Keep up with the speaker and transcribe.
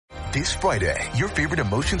This Friday, your favorite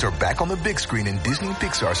emotions are back on the big screen in Disney and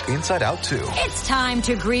Pixar's Inside Out 2. It's time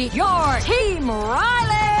to greet your Team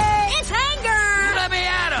Riley. It's anger. Let me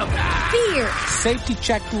at him. Fear. Safety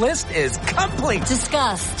checklist is complete.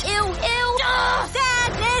 Disgust. Ew, ew.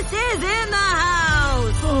 Sadness is in the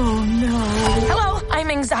house. Oh, no. Hello, I'm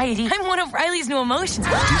anxiety. I'm one of Riley's new emotions.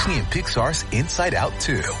 Disney and Pixar's Inside Out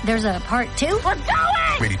 2. There's a part 2? We're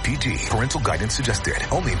going! Rated PG. Parental guidance suggested.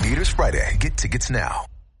 Only in theaters Friday. Get tickets now.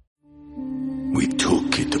 We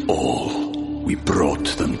took it all. We brought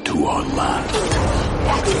them to our land.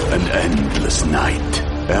 An endless night,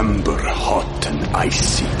 ember hot and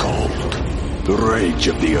icy cold. The rage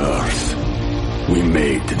of the earth. We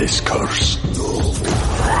made this curse.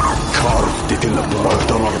 Carved it in the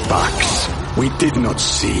blood on our backs. We did not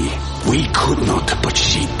see. We could not, but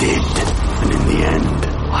she did. And in the end,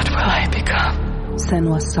 What will I become?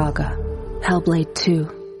 Senua's Saga. Hellblade 2.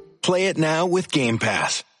 Play it now with Game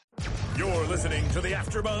Pass. You're listening to the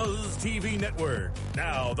AfterBuzz TV Network.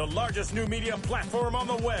 Now, the largest new media platform on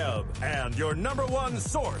the web and your number one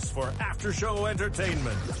source for after-show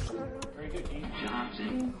entertainment.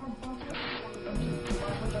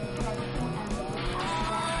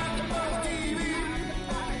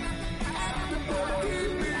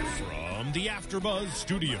 From the AfterBuzz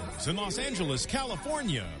Studios in Los Angeles,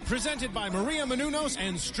 California, presented by Maria Menounos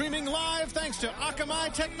and streaming live thanks to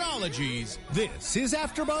Akamai Technologies. This is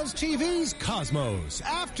AfterBuzz TV's Cosmos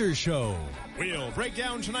After Show. We'll break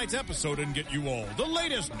down tonight's episode and get you all the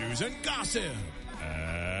latest news and gossip.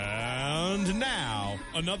 And now,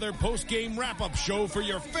 another post-game wrap-up show for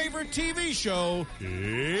your favorite TV show.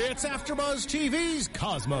 It's AfterBuzz TV's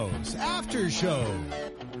Cosmos After Show.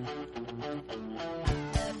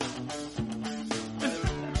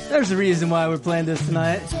 There's a reason why we're playing this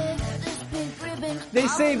tonight. They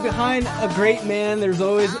say behind a great man, there's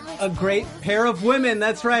always a great pair of women.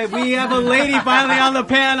 That's right. We have a lady finally on the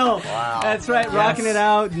panel. Wow. That's right. Yes. Rocking it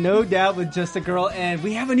out, no doubt, with Just a Girl. And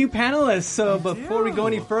we have a new panelist. So before we go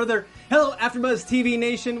any further, hello, AfterBuzz TV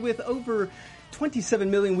Nation, with over 27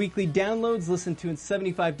 million weekly downloads, listened to in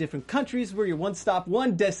 75 different countries. We're your one-stop,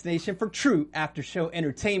 one destination for true after-show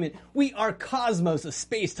entertainment. We are Cosmos, a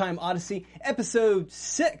space-time odyssey, episode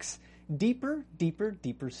 6. Deeper, deeper,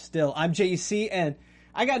 deeper still. I'm JC, and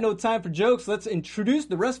I got no time for jokes. Let's introduce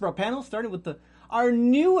the rest of our panel, starting with our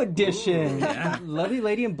new addition, lovely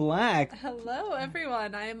lady in black. Hello,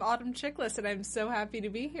 everyone. I am Autumn Chickless, and I'm so happy to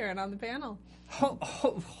be here and on the panel.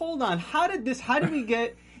 Hold on. How did we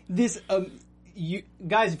get this? You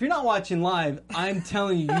guys, if you're not watching live, I'm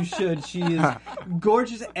telling you, you should. She is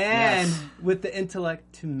gorgeous and with the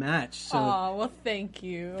intellect to match. So, well, thank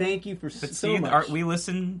you. Thank you for so much. We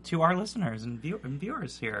listen to our listeners and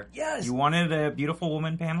viewers here. Yes. You wanted a beautiful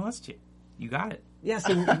woman panelist? You got it. Yes,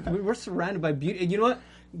 and we're surrounded by beauty. And you know what?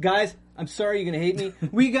 Guys, I'm sorry you're going to hate me.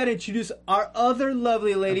 We got to introduce our other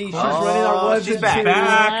lovely lady. She's running our ones and twos.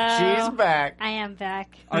 She's back. I am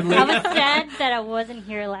back. I was sad that I wasn't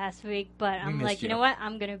here last week, but I'm like, you know what?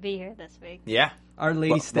 I'm going to be here this week. Yeah. Our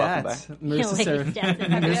lady stats. We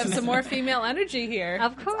have some more female energy here.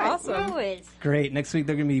 Of course. That's awesome. Always. Great. Next week,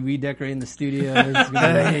 they're going to be redecorating the studio. Our days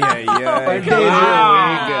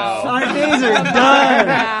are done.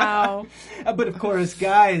 Wow. But of course,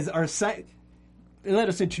 guys, let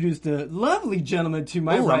us introduce the lovely gentleman to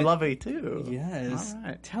my right. I'm lovely too. Yes. All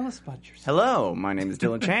right. Tell us about yourself. Hello, my name is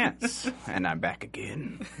Dylan Chance, and I'm back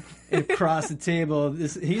again. Across the table,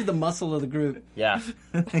 he's the muscle of the group. Yeah,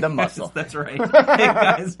 the muscle. That's right. Hey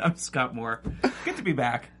guys, I'm Scott Moore. Good to be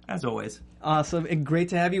back, as always. Awesome, and great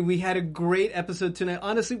to have you. We had a great episode tonight.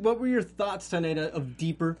 Honestly, what were your thoughts tonight of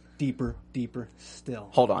Deeper, Deeper, Deeper Still?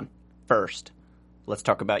 Hold on. First, let's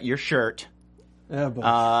talk about your shirt.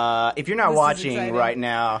 Oh, if you're not watching right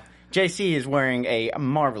now, JC is wearing a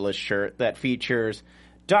marvelous shirt that features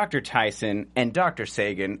Dr. Tyson and Dr.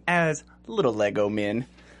 Sagan as little Lego men.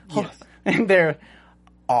 Yes. And they're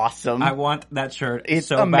awesome. I want that shirt. It's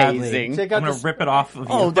so amazing. Badly. I'm going to rip it off of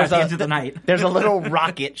you at the end of the night. There's a little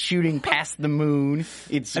rocket shooting past the moon.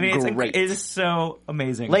 It's great. It is so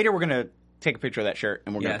amazing. Later, we're going to take a picture of that shirt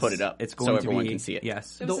and we're going to put it up so everyone can see it.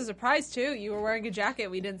 Yes. It was a surprise, too. You were wearing a jacket.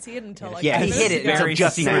 We didn't see it until he hit it very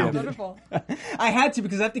just now. Wonderful. I had to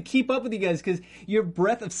because I have to keep up with you guys because your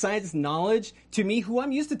breadth of science knowledge, to me, who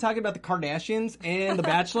I'm used to talking about the Kardashians and The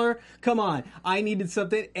Bachelor, come on. I needed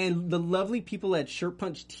something. And the lovely people at Shirt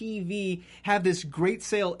Punch TV have this great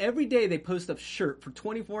sale. Every day they post a shirt for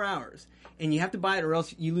 24 hours. And you have to buy it or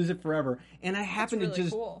else you lose it forever. And I happen to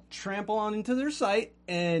just trample on into their site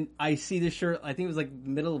and I see this this shirt. I think it was like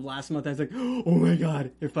middle of last month. I was like, oh my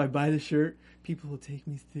god, if I buy this shirt, people will take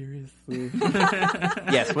me seriously.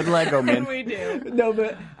 Yes, with Lego Men. We do. No,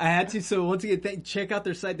 but I had to. So once again, check out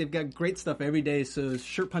their site. They've got great stuff every day. So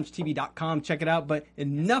shirtpunchtv.com. Check it out. But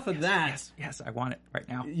enough of that. Yes, I want it right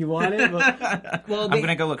now. You want it? Well, I'm going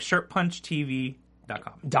to go look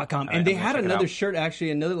shirtpunchtv.com. And they had another shirt,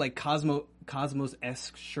 actually, another like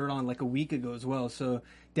Cosmos-esque shirt on like a week ago as well. So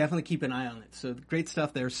definitely keep an eye on it. So great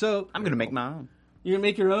stuff there. So I'm going to make my own. You're going to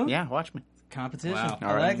make your own? Yeah, watch me. Competition. Wow.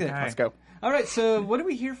 I like it. Let's go. All right, so what are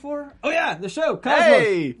we here for? Oh, yeah, the show, Cosmos.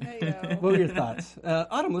 Hey! What were your thoughts?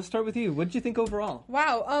 Autumn, let's start with you. What did you think overall?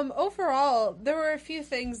 Wow. Overall, there were a few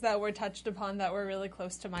things that were touched upon that were really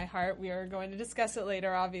close to my heart. We are going to discuss it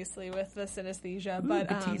later, obviously, with the synesthesia. But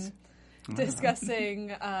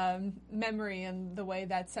discussing memory and the way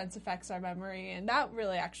that sense affects our memory. And that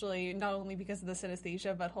really actually, not only because of the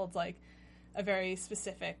synesthesia, but holds like a very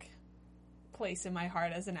specific place in my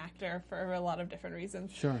heart as an actor for a lot of different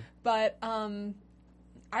reasons. Sure. But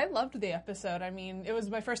I loved the episode. I mean, it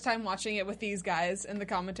was my first time watching it with these guys in the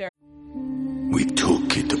commentary. We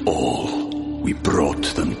took it all. We brought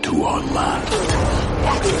them to our land.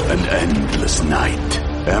 An endless night,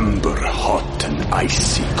 ember hot and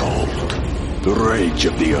icy cold. The rage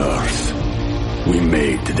of the earth. We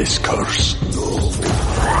made this curse.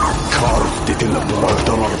 Carved it in the blood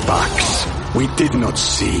on our backs. We did not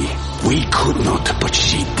see. We could not, but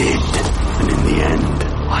she did. And in the end,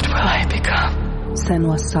 what will I become?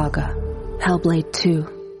 Senwa Saga. Hellblade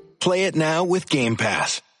 2. Play it now with Game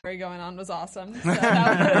Pass. Going on was awesome. So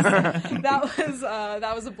that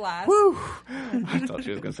was a blast. Woo! I thought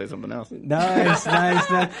she was going to say something else. Nice.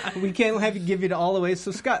 We can't have you give it all away.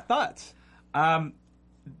 So, Scott, thoughts?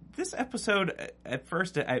 This episode, at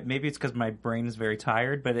first, maybe it's because my brain is very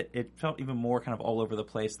tired, but it felt even more kind of all over the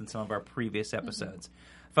place than some of our previous episodes.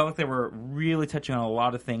 I felt like they were really touching on a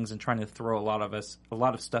lot of things and trying to throw a lot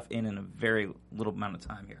of stuff in a very little amount of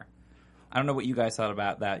time here. I don't know what you guys thought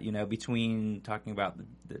about that, between talking about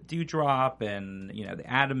the dewdrop and, the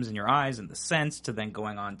atoms in your eyes and the sense to then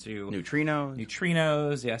going on to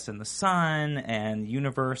neutrinos, yes, and the sun and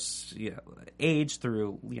universe, age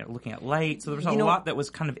through, looking at light. So there was a lot that was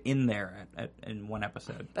kind of in there in one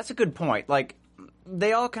episode. That's a good point. Like,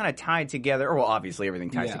 they all kind of tied together. Well, obviously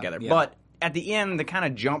everything ties together. Yeah. But at the end, they kind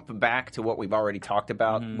of jump back to what we've already talked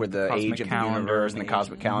about with the cosmic age of the universe and the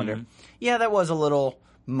cosmic calendar. Yeah, that was a little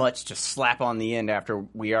much to slap on the end after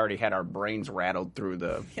we already had our brains rattled through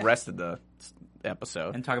the rest of the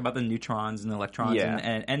episode. And talk about the neutrons and the electrons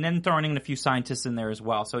and then throwing in a few scientists in there as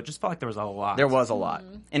well. So it just felt like there was a lot. There was a lot.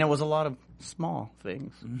 And it was a lot of small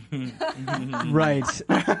things. Right.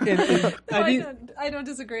 I don't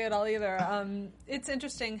disagree at all either. It's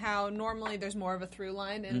interesting how normally there's more of a through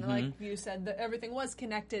line, and like you said, that everything was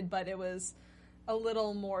connected, but it was a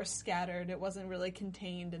little more scattered. It wasn't really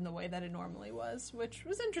contained in the way that it normally was, which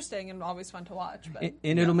was interesting and always fun to watch. But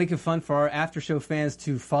it'll make it fun for our after show fans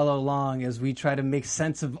to follow along as we try to make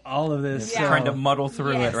sense of all of this. Yeah. Trying to muddle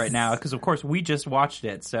through it right now because, of course, we just watched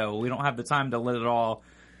it, so we don't have the time to let it all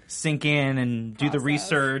sink in and do the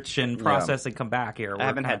research and process and come back here. I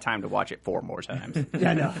haven't had time to watch it 4 more times.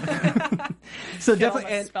 I know. So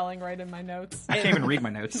definitely, and spelling right in my notes. I can't even read my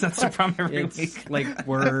notes. That's the problem every week. Like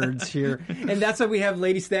words here, and that's why we have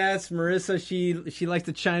Lady Stats. Marissa, she likes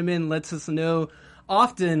to chime in, lets us know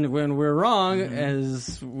often when we're wrong,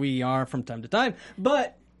 as we are from time to time,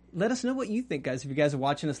 but. Let us know what you think, guys. If you guys are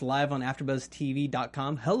watching us live on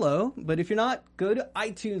AfterBuzzTV.com, hello. But if you're not, go to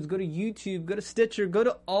iTunes, go to YouTube, go to Stitcher, go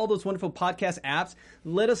to all those wonderful podcast apps.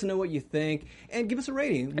 Let us know what you think and give us a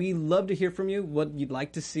rating. We love to hear from you, what you'd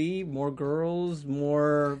like to see, more girls,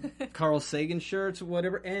 more Carl Sagan shirts,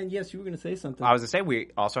 whatever. And yes, you were going to say something. I was going to say, we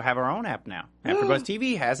also have our own app now. AfterBuzz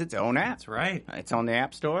TV has its own app. That's right. It's on the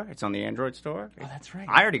App Store. It's on the Android store. Oh, that's right.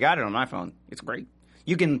 I already got it on my phone. It's great.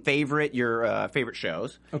 You can favorite your favorite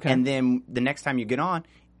shows, and then the next time you get on,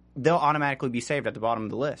 they'll automatically be saved at the bottom of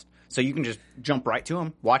the list. So you can just jump right to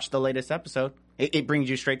them, watch the latest episode. It brings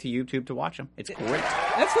you straight to YouTube to watch them. It's great.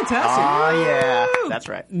 That's fantastic. Oh, yeah. That's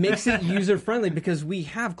right. Makes it user-friendly because we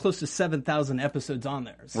have close to 7,000 episodes on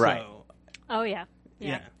there. So. Right. Oh, yeah.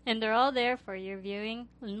 And they're all there for your viewing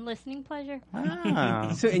and listening pleasure.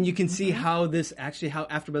 So, and you can see how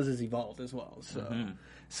AfterBuzz has evolved as well.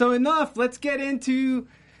 So enough. Let's get into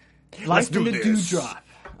Life in the Dewdrop.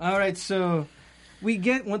 All right, so we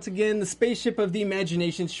get, once again, the spaceship of the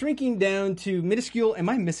imagination shrinking down to minuscule. Am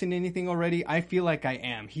I missing anything already? I feel like I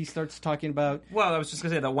am. He starts talking about... Well, I was just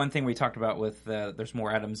going to say that one thing we talked about with there's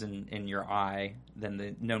more atoms in your eye than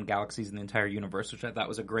the known galaxies in the entire universe, which I thought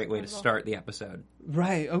was a great way to start the episode.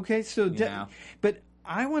 Right, okay, so... but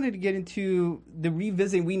I wanted to get into the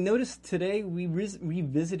revisiting. We noticed today we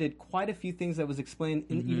revisited quite a few things that was explained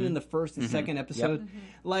even in the first and second episode.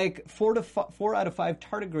 Like 4 out of 5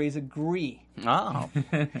 tardigrades agree. Oh.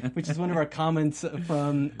 Which is one of our comments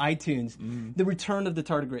from iTunes. The return of the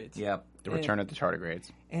tardigrades. Yep. The return of the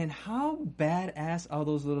tardigrades. And how badass are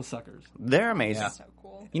those little suckers? They're amazing. Yeah. So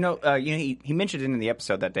cool. He mentioned in the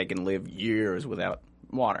episode that they can live years without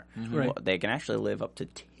water. Right. Well, they can actually live up to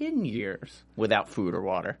 10 years without food or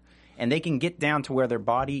water. And they can get down to where their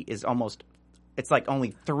body is it's like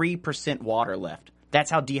only 3% water left.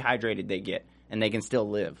 That's how dehydrated they get. And they can still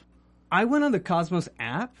live. I went on the Cosmos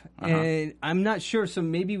app, and I'm not sure, so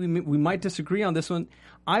maybe we might disagree on this one.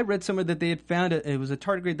 I read somewhere that they had found it was a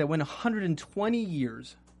tardigrade that went 120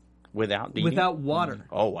 years without water.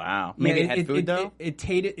 Oh, wow. Maybe it had food, though? It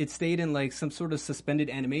stayed in like some sort of suspended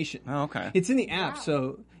animation. Oh, okay. It's in the app,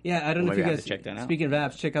 so yeah, I don't know if you guys, check that out. Speaking of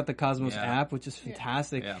apps, check out the Cosmos app, which is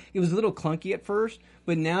fantastic. Yeah. It was a little clunky at first,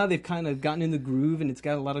 but now they've kind of gotten in the groove, and it's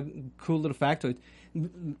got a lot of cool little factoids.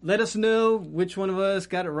 Let us know which one of us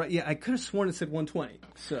got it right. Yeah, I could have sworn it said 120.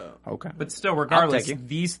 So okay, but still, regardless,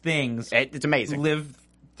 these things it's amazing. Live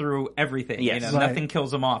through everything. Yes. Nothing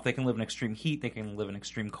kills them off. They can live in extreme heat. They can live in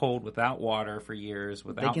extreme cold without water for years,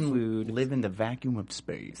 without food. They can live in the vacuum of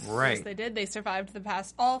space. Right. Yes, they did. They survived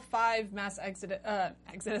all 5 mass extinctions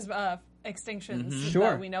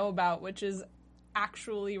that we know about, which is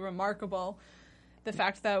actually remarkable. The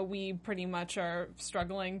fact that we pretty much are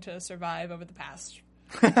struggling to survive over the past.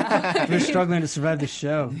 We're struggling to survive the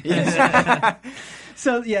show.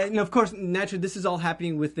 So, yeah, and of course, naturally, this is all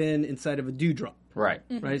happening inside of a dewdrop. Right.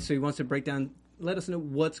 Right? So he wants to break down, let us know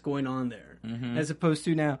what's going on there. As opposed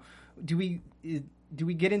to now, do we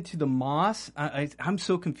get into the moss? I'm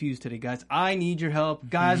so confused today, guys. I need your help.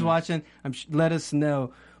 Guys watching, let us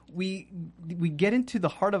know. We get into the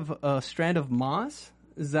heart of a strand of moss?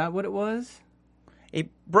 Is that what it was? It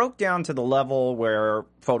broke down to the level where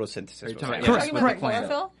photosynthesis was. Correct.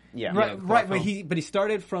 Chlorophyll? Yeah. Right. But he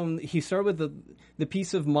started with the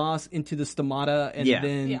piece of moss into the stomata and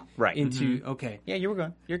then into okay. Yeah, you were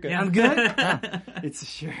good. You're good. Yeah, I'm good. It's a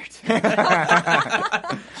shirt.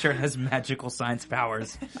 Shirt has magical science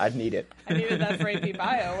powers. I'd need it. I needed that for AP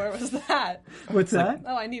Bio. Where was that? What's that?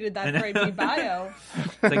 Oh, I needed that for AP Bio.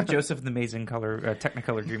 It's like Joseph in the Amazing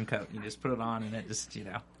Technicolor Dreamcoat. You just put it on and it just,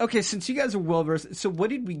 Okay, since you guys are well versed, so what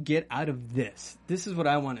did we get out of this? This is what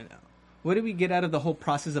I want to know. What did we get out of the whole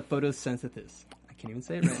process of photosynthesis? I can't even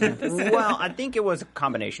say it right now. Well, I think it was a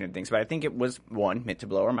combination of things, but I think it was, 1, meant to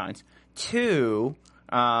blow our minds. 2,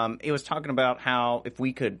 it was talking about how if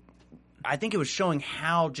we could, I think it was showing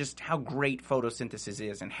how great photosynthesis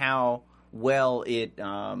is and how well it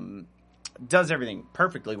does everything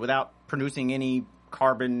perfectly without producing any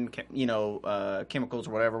carbon, chemicals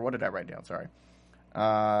or whatever. What did I write down? Sorry.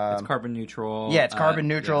 It's carbon neutral. Yeah, it's carbon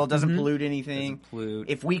neutral. It doesn't pollute anything. Doesn't pollute.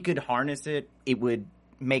 If we could harness it, it would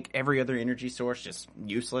make every other energy source just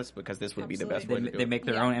useless because this would be the best way to do it. They make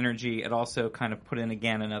their own energy. It also kind of put in,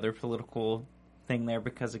 again, another political thing there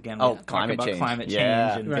because, again, climate change. Climate change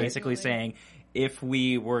and basically saying if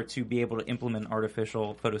we were to be able to implement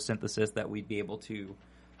artificial photosynthesis, that we'd be able to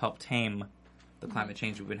help tame the climate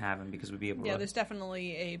change we've been having because we'd be able to... Yeah, there's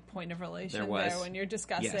definitely a point of relation there when you're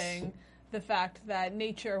discussing the fact that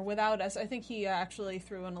nature without us, I think he actually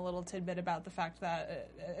threw in a little tidbit about the fact that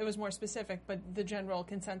it was more specific, but the general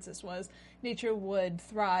consensus was nature would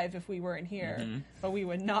thrive if we weren't here, but we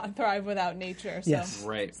would not thrive without nature. So yes,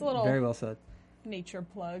 right. It's a little very well said. Nature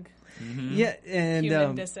plug. Yeah, and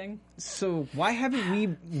human dissing. So why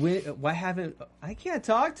haven't I can't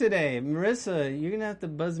talk today, Marissa? You're gonna have to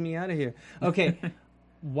buzz me out of here. Okay,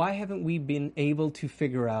 why haven't we been able to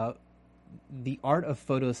figure out the art of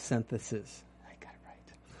photosynthesis? I got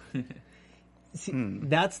it right. See,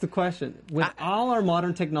 that's the question. With all our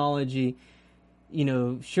modern technology,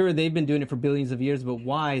 sure, they've been doing it for billions of years, but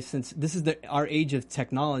why, since this is our age of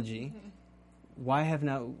technology, why have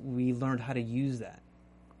not we learned how to use that?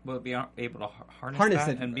 Well, be able to harness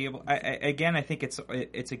that it and be able. I think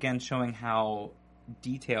it's again showing how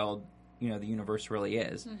detailed the universe really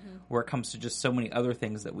is, where it comes to just so many other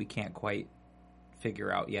things that we can't quite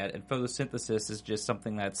figure out yet. And photosynthesis is just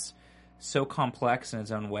something that's so complex in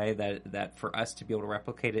its own way that for us to be able to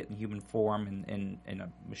replicate it in human form and in a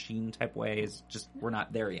machine type way is just we're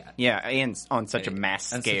not there yet. Yeah, and on such a mass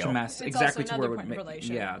scale. It's exactly also to where it another would point of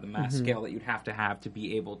relation. the mass scale that you'd have to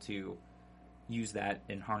be able to use that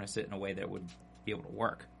and harness it in a way that would be able to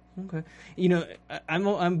work. Okay.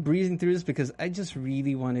 I'm breezing through this because I just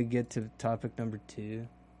really want to get to topic number 2.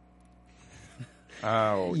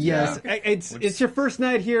 Oh, yes. yeah. It's your first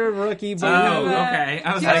night here, rookie. But okay.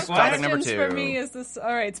 I was like, topic number 2. For me is this.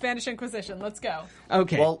 All right, Spanish Inquisition. Let's go.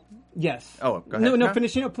 Okay. Well, yes. Oh, go ahead. No,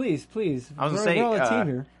 finishing up, please. I was We're all a team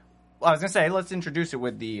here. Well, I was going to say, let's introduce it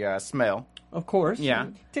with the smell. Of course. Yeah.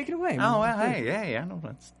 Take it away. Oh, well, hey, I don't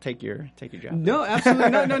want to take your job. No,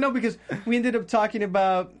 absolutely no, because we ended up talking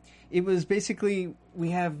about, it was basically, we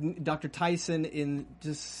have Dr. Tyson in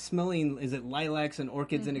just smelling, is it lilacs and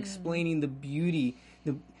orchids, and explaining the beauty.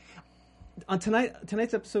 On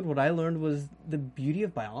tonight's episode, what I learned was the beauty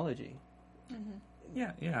of biology.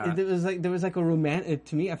 Yeah. There was like a romantic,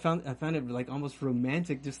 to me, I found it like almost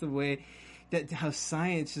romantic, just the way that how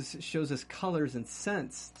science just shows us colors and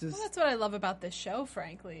scents. Well, that's what I love about this show,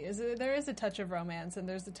 frankly, is there is a touch of romance and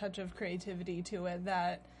there's a touch of creativity to it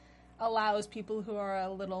that allows people who are a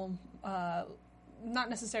little, not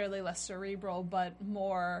necessarily less cerebral, but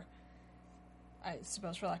more, I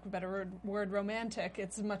suppose for lack of a better word, romantic.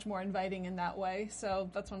 It's much more inviting in that way. So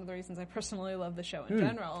that's one of the reasons I personally love the show in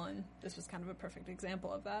general, and this was kind of a perfect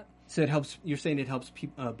example of that. So it helps, you're saying it helps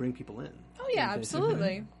bring people in. Oh, yeah,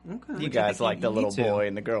 absolutely. Okay. You guys like the little boy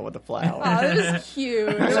and the girl with the flower. Oh, that was cute.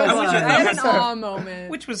 I had an awe moment.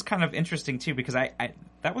 Which was kind of interesting, too, because I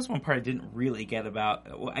that was one part I didn't really get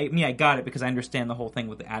about. Well, I mean, I got it because I understand the whole thing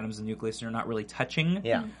with the atoms and nucleus, and you're not really touching.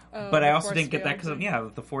 Yeah. But I also didn't get that because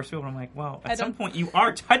of, the force field. I'm like, well, at some point you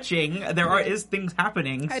are touching. There is things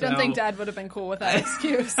happening. I don't think Dad would have been cool with that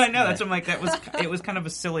excuse. I know, that's what I'm like, it was kind of a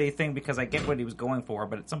silly thing because I get what he was going for,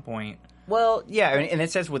 but at some point... Well, yeah, and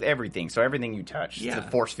it says with everything, so everything you touch, the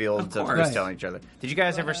force fields of just telling each other. Did you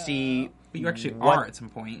guys ever see... But you actually are at some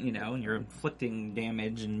point, and you're inflicting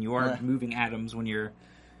damage, and you are moving atoms when you're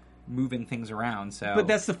moving things around, so... But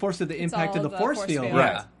that's the force of the impact of the force field.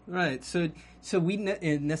 Yeah. Right. So we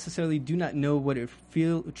necessarily do not know what it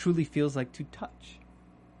truly feels like to touch.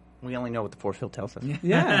 We only know what the force field tells us.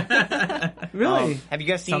 Yeah. Really? Have you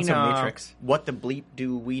guys seen Matrix? What the Bleep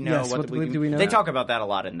Do We Know? Yes, what the bleep do we know? They talk about that a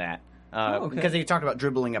lot in that. Okay. Because they talk about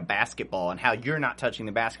dribbling a basketball and how you're not touching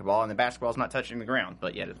the basketball and the basketball's not touching the ground,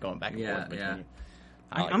 but yet it's going back and forth between you.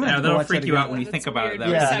 That'll freak you out when you think about it, though.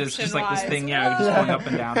 Yeah. It's just like this thing, just going up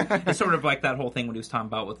and down. It's sort of like that whole thing when he was talking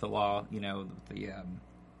about with the law,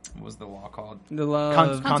 what was the law called? The law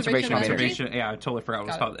of Conservation of Energy. Yeah, I totally forgot what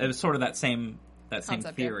it was called. It was sort of that same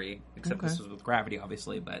Concept, theory, except this was with gravity,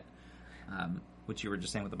 obviously, but which you were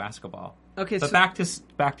just saying with the basketball. Okay, but so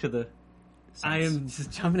back to the... I am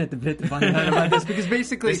just jumping at the bit to find out about this because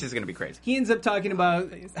basically... This is going to be crazy. He ends up talking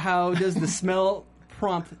about how does the smell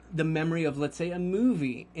prompt the memory of, let's say, a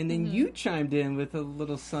movie. And then you chimed in with a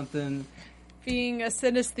little something... Being a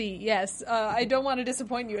synesthete, yes. I don't want to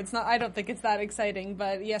disappoint you. It's not. I don't think it's that exciting,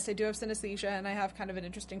 but yes, I do have synesthesia, and I have kind of an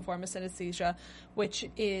interesting form of synesthesia, which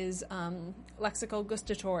is lexical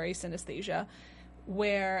gustatory synesthesia,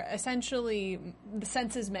 where essentially the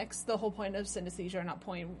senses mix. The whole point of synesthesia, or not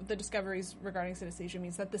point, the discoveries regarding synesthesia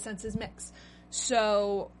means that the senses mix.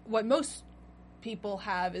 So what most people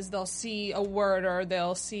have is they'll see a word or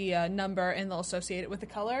they'll see a number and they'll associate it with a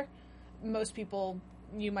color. Most people...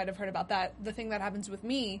 You might have heard about that. The thing that happens with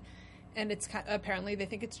me, and it's apparently they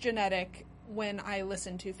think it's genetic, when I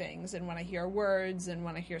listen to things and when I hear words and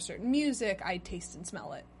when I hear certain music, I taste and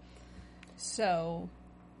smell it. So...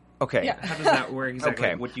 Okay. Yeah. How does that work exactly?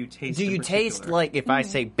 Okay. What do you taste Do you taste like if I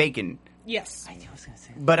say bacon? Yes. I knew I was going to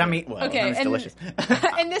say that. But I mean, well, okay, it's delicious.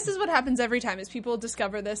 And this is what happens every time, is people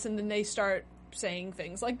discover this and then they start saying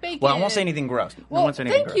things like bacon. Well, I won't say anything gross. Well,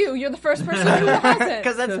 thank you. You're the first person who hasn't.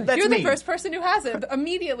 Because that's You're me. the first person who hasn't.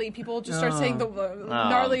 Immediately, people just start saying the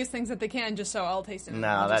gnarliest things that they can, just so I'll taste it.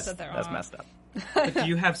 No, that's messed up. But do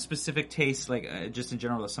you have specific tastes, like just in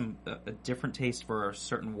general, a different taste for a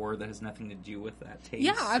certain word that has nothing to do with that taste?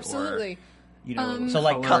 Yeah, absolutely. Or, so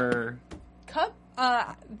like color? Cup.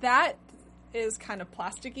 That is kind of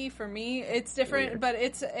plasticky for me. It's different, but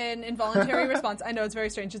it's an involuntary response. I know it's very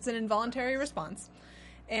strange. It's an involuntary response,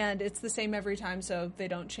 and it's the same every time, so they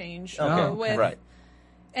don't change. Okay, right.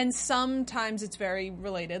 And sometimes it's very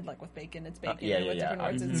related, like with bacon, it's bacon. And with different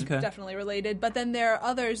words, it's definitely related. But then there are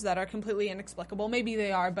others that are completely inexplicable. Maybe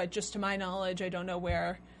they are, but just to my knowledge, I don't know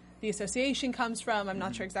where the association comes from. I'm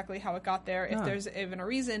not sure exactly how it got there. If there's even a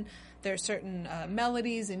reason, there's certain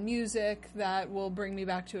melodies in music that will bring me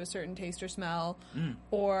back to a certain taste or smell.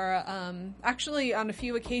 Or actually, on a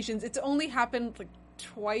few occasions, it's only happened like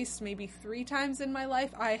twice, maybe 3 times in my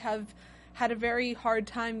life. I have had a very hard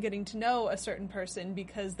time getting to know a certain person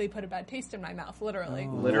because they put a bad taste in my mouth, literally.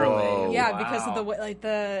 Literally. Yeah, Wow. because of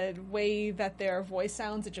the way that their voice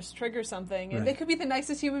sounds, it just triggers something. And they could be the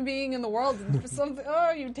nicest human being in the world, and something,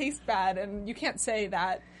 you taste bad, and you can't say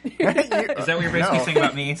that. Is that what you're basically saying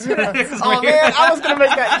about me? Oh man, I was gonna make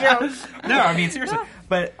that joke. No, I mean seriously.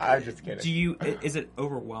 But I'm just kidding. Do you? Is it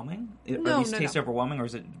overwhelming? No, Are these no, tastes no. overwhelming, or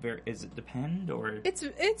is it depend? Or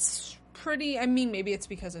It's pretty. I mean, maybe it's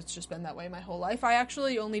because it's just been that way my whole life. I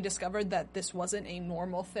actually only discovered that this wasn't a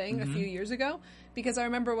normal thing a few years ago, because I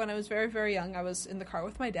remember when I was very, very young, I was in the car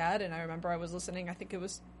with my dad, and I remember I was listening. I think it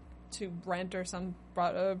was to Rent or some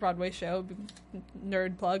Broadway show,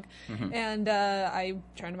 nerd plug, and I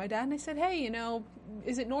turned to my dad and I said, "Hey,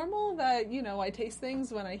 is it normal that I taste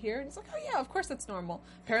things when I hear it?" He's like, "Oh yeah, of course that's normal.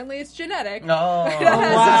 Apparently it's genetic." Oh,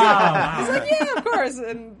 wow! He's like, "Yeah, of course,"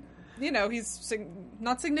 and he's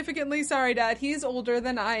not significantly, sorry, Dad, he's older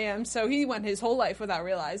than I am, so he went his whole life without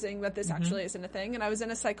realizing that this actually isn't a thing. And I was in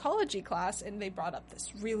a psychology class, and they brought up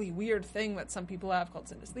this really weird thing that some people have called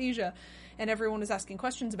synesthesia, and everyone was asking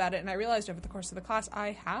questions about it, and I realized over the course of the class,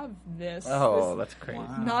 I have this. Oh, that's crazy.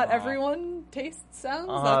 Not everyone tastes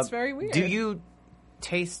sounds. That's very weird. Do you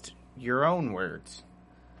taste your own words?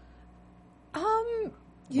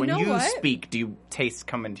 When you speak, do you taste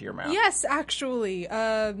come into your mouth? Yes, actually.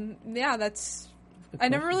 Yeah, that's... I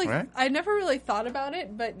never really thought about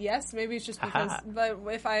it, but yes, maybe it's just because but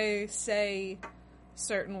if I say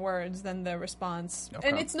certain words, then the response... Okay.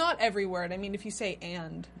 And it's not every word. I mean, if you say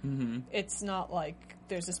 "and," it's not like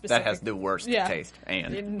there's a specific... That has the worst taste,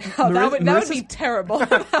 and. No, that would be terrible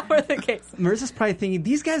if that were the case. Marissa's probably thinking,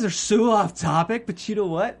 these guys are so off topic, but you know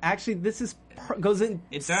what? Actually, this is goes in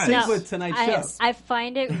sync with tonight's show. I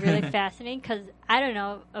find it really fascinating because I don't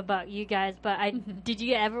know about you guys, but did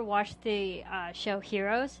you ever watch the show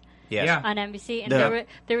Heroes? Yes. Yeah. On NBC, and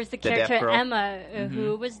there was the character Emma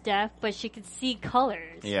who was deaf, but she could see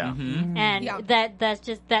colors. Yeah, and that's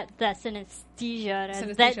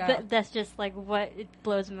synesthesia. That's just like what it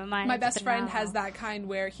blows my mind. My best friend has that kind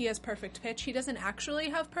where he has perfect pitch. He doesn't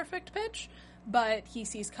actually have perfect pitch, but he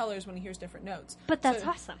sees colors when he hears different notes. But that's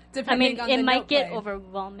awesome. I mean, it might get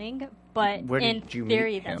overwhelming, but in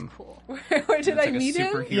theory, that's cool. Where did I meet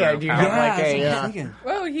him? Yeah, do you have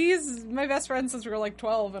Well, he's my best friend since we were like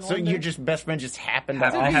 12. And so older. your best friend just happened to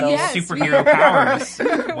have superhero powers.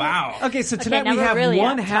 Wow. Okay, so tonight we have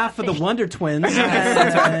one half of the Wonder Twins.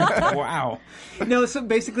 Wow. No, so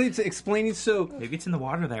basically it's explaining. So maybe it's in the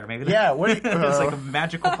water there. Maybe it's like a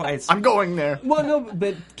magical place. I'm going there. Well, no,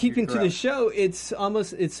 but keeping to the show, it's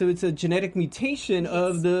a genetic mutation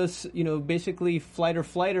of this, basically flight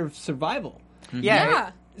or survival.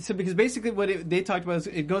 Yeah. So because basically what they talked about is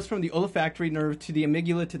it goes from the olfactory nerve to the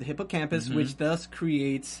amygdala to the hippocampus, which thus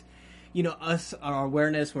creates, our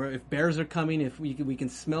awareness where if bears are coming, if we can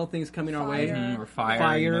smell things coming our way, or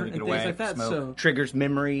fire and things like that. Smoke. So triggers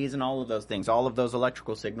memories and all of those things. All of those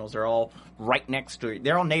electrical signals are all right next to it.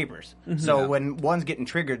 They're all neighbors. So when one's getting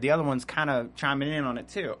triggered, the other one's kind of chiming in on it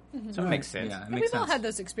too. So it makes sense. Yeah, We've all had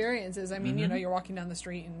those experiences. I mean, you're walking down the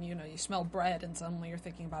street and you smell bread, and suddenly you're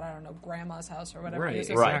thinking about grandma's house or whatever you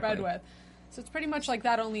associate bread with. So it's pretty much like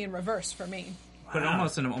that, only in reverse for me. But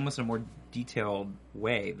almost in a more detailed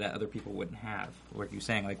way that other people wouldn't have. Like you're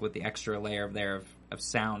saying, like with the extra layer of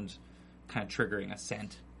sound kind of triggering a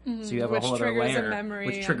scent. So you have a whole other layer,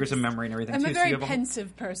 which triggers a memory and everything. I'm a very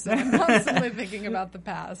pensive person. I'm constantly thinking about the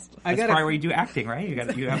past. That's probably where you do acting, right?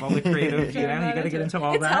 You have all the creative, you got to get into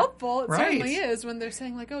all that. It's helpful. It certainly is when they're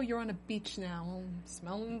saying like, "Oh, you're on a beach now,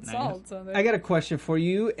 smelling salt." So I got a question for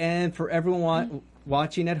you and for everyone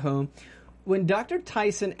watching at home. When Dr.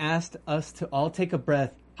 Tyson asked us to all take a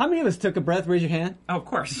breath, how many of us took a breath? Raise your hand. Oh, of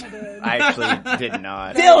course. I actually did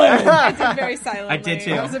not. Dylan! I did very silently. I did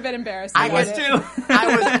too. I was a bit embarrassed. I was too.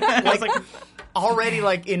 I was already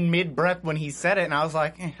in mid-breath when he said it, and I was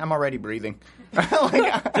like, I'm already breathing.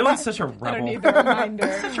 Dylan's such a rebel. I don't need the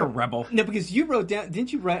reminder. Such a rebel. No, because you wrote down,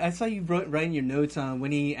 didn't you write, I saw you write in your notes on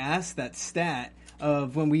when he asked that stat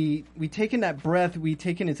of when we taken that breath, it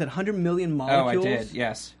said 100 million molecules. Oh, I did,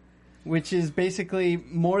 yes. Which is basically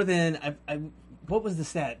more than... what was the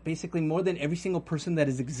stat? Basically more than every single person that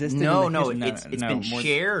has existed in the history. It's been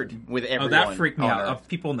shared with everyone. Oh, that freaked me out. Of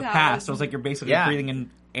people in the past. I was like, you're basically breathing in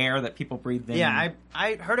air that people breathed in. Yeah,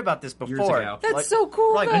 I heard about this before. Years ago. That's so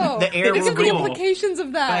cool, though. The air Think of the implications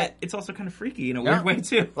of that. But it's also kind of freaky in a weird way,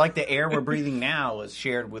 too. Like the air we're breathing now was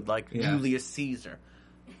shared with, Julius Caesar.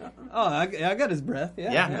 Oh, I got his breath.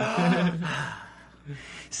 Yeah.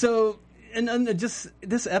 So... And just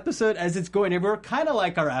this episode, as it's going, we're kind of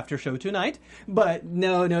like our after show tonight. But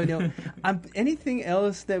no. Anything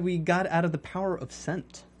else that we got out of the power of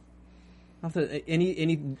scent? Also,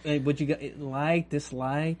 any what you got liked,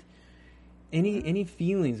 disliked, any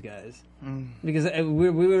feelings, guys? Because we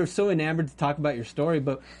were so enamored to talk about your story,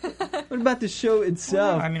 but what about the show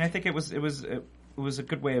itself? Well, I mean, I think it was a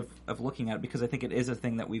good way of looking at it, because I think it is a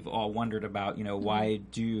thing that we've all wondered about. Why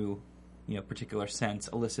do particular scents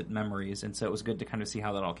elicit memories, and so it was good to kind of see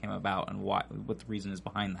how that all came about and what the reason is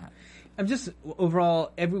behind that. I'm just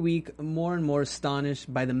overall every week more and more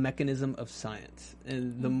astonished by the mechanism of science.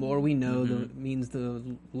 And the more we know, means the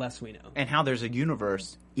less we know. And how there's a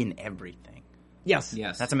universe in everything. Yes.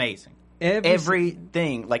 That's amazing.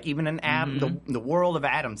 Everything, like even an atom, the world of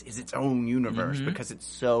atoms is its own universe because it's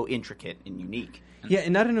so intricate and unique. Yeah,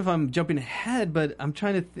 and I don't know if I'm jumping ahead, but I'm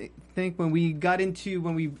trying to think when we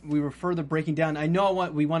were further breaking down. I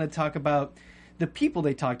know we want to talk about the people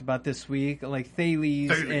they talked about this week, like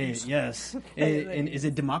Thales. And, yes. And is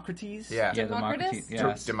it Democritus? Yeah. Democritus.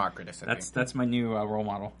 Yes. Democritus. That's my new role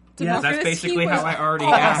model. Democritus, that's basically how I already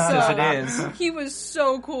act as it is. He was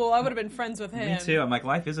so cool. I would have been friends with him. Me too. I'm like,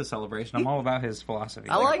 life is a celebration. I'm all about his philosophy.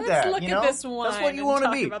 I like that. Let's look at this one. That's what you want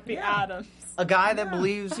to be. About the atoms. A guy that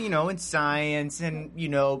believes, in science and,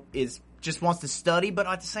 just wants to study, but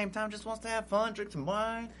at the same time just wants to have fun, drink some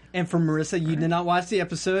wine. And for Marissa, you did not watch the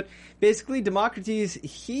episode. Basically, Democritus,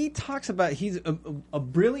 he talks about, he's a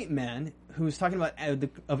brilliant man who's talking about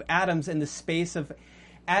of atoms and the space of,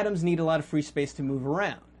 atoms need a lot of free space to move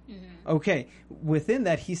around. Okay, within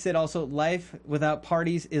that, he said also, life without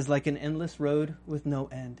parties is like an endless road with no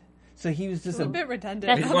end. So he was just a bit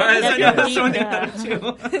redundant. It was.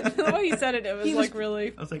 The way he said it, it was really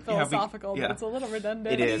philosophical, but it's a little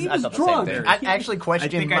redundant. It is. He was drunk. I actually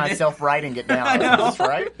questioned myself writing it down. That's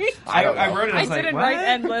right. I wrote it. I didn't write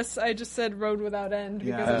endless. I just said road without end.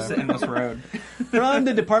 Because it's an endless road. From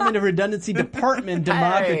the Department of Redundancy Department,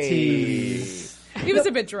 Democritus. He was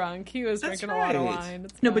a bit drunk. He was drinking a lot of wine.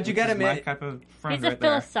 No, but you got to admit, he's a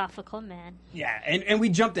philosophical man. Yeah, and we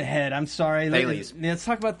jumped ahead. I'm sorry. Thales. Let's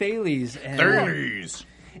talk about Thales. Thales.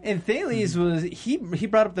 And Thales was he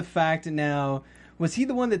brought up the fact now. Was he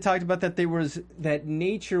the one that talked about that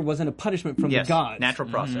nature wasn't a punishment from the gods? Natural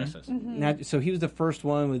processes. So he was the first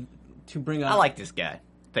one to bring up. I like this guy,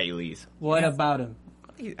 Thales. What about him?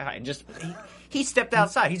 He stepped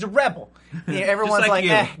outside. He's a rebel. Everyone's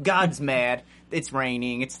like God's mad. It's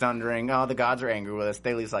raining. It's thundering. Oh, the gods are angry with us.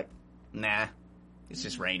 Thales like, nah, it's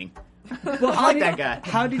just raining. Well, I like that guy.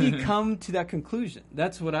 How did he come to that conclusion?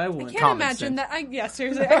 That's what I want. I can't imagine that.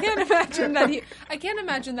 Seriously, I can't imagine that he. I can't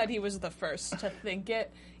imagine that he was the first to think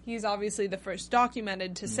it. He's obviously the first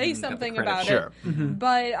documented to say something about it.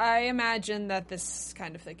 But I imagine that this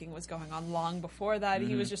kind of thinking was going on long before that.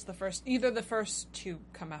 He was just either the first to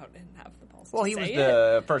come out and have the balls. Well, he was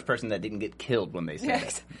the first person that didn't get killed when they said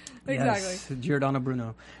it. Exactly. Yes, Giordano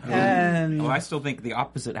Bruno. I still think the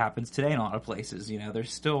opposite happens today in a lot of places.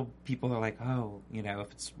 There's still people that are like,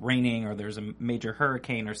 if it's raining or there's a major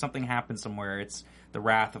hurricane or something happens somewhere, it's the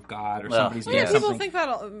wrath of God or somebody's doing something. People think that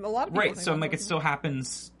a lot of people right. So I'm like, it still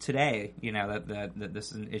happens today. That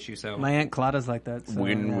this is an issue. So my Aunt Claudia's like that. So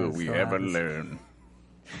when will we ever learn?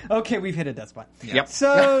 Okay, we've hit a dead spot. Yep.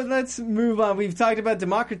 So let's move on. We've talked about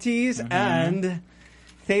Democritus and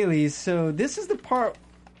Thales. So this is the part,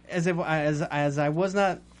 as I was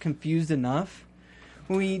not confused enough,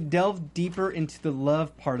 when we delve deeper into the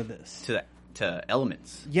love part of this. To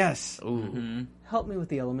elements. Yes. Ooh. Help me with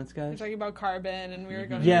the elements, guys. We're talking about carbon, and we were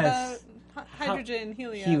going about hydrogen,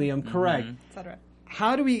 helium. Helium, correct. Etc.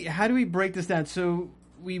 How do we break this down? So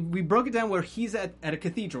we broke it down where he's at a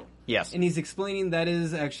cathedral. Yes. And he's explaining that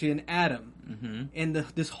is actually an atom. And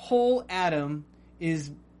this whole atom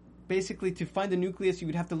is basically, to find the nucleus, you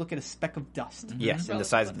would have to look at a speck of dust. Yes, in the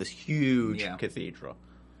size of this huge cathedral.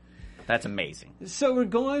 That's amazing. So we're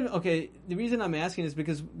going, the reason I'm asking is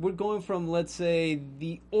because we're going from, let's say,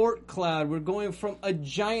 the Oort cloud, we're going from a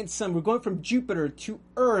giant sun, we're going from Jupiter to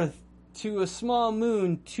Earth, to a small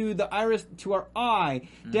moon, to the iris, to our eye,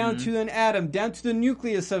 down to an atom, down to the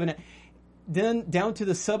nucleus of an atom, then down to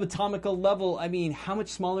the subatomical level. I mean, how much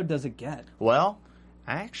smaller does it get? Well,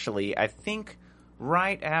 actually, I think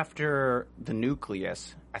right after the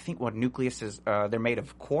nucleus, I think what nucleus is, they're made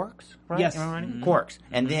of quarks, right? Yes. Quarks.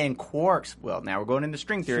 And then quarks, well, now we're going into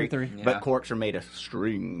string theory, but quarks are made of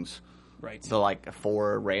strings. Right. So like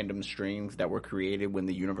 4 random strings that were created when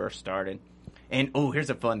the universe started. And, here's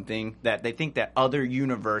a fun thing, that they think that other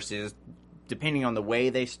universes, depending on the way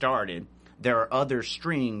they started, there are other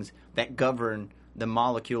strings that govern the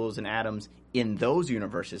molecules and atoms in those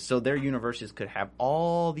universes. So their universes could have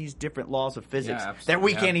all these different laws of physics that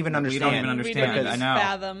we can't even understand. We don't even understand. I know.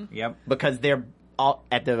 Fathom. Yep. Because they're all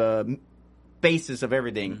at the basis of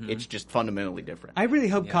everything, it's just fundamentally different. I really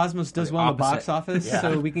hope Cosmos does well in the box office, Yeah.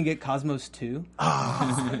 so we can get Cosmos 2.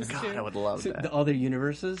 Oh, God, I would love that. The other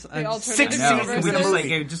universes. The alternate 6 universes. seasons.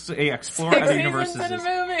 We just explore other universes. In a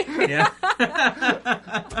movie. Yeah.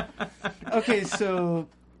 Okay, so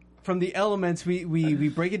from the elements, we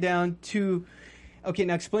break it down to... Okay,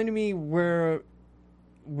 now explain to me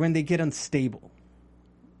when they get unstable.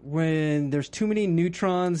 When there's too many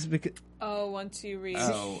neutrons... Once you reach...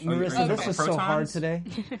 Marissa, this is so hard today.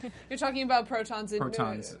 You're talking about protons and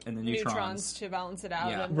the neutrons to balance it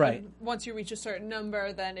out. Yeah. And right. Once you reach a certain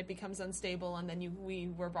number, then it becomes unstable, and then we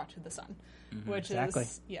were brought to the sun. Which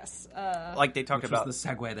is... Yes. Like they talked Which about... was the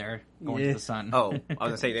segue there, going to the sun. Oh, I was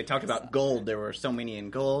going to say, they talked about gold. There were so many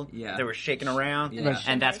in gold. Yeah. They were shaking around. Yeah.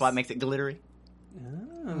 And that's what makes it glittery.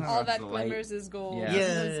 All that glimmers is gold.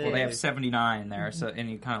 Yeah. Well, they have 79 there, so and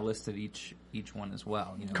you kind of listed each one as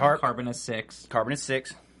well. You know, carbon is 6. Carbon is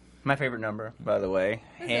 6. My favorite number, by the way,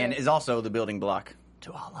 and is also the building block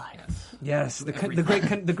to all life. Yes, the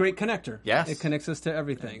great connector. Yes, it connects us to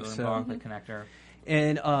everything. So the connector,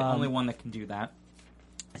 and the only one that can do that.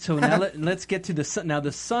 So now let's get to the sun. Now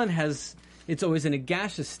the sun it's always in a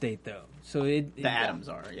gaseous state though. So the atoms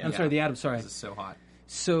are. Yeah. I'm sorry, the atoms. Sorry, it's so hot.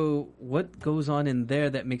 So what goes on in there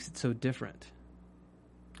that makes it so different?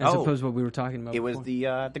 As opposed to what we were talking about before. It was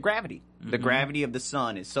the gravity. The gravity of the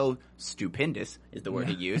sun is so stupendous, is the word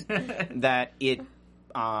he used, that it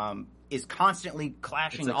is constantly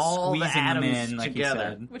clashing all the atoms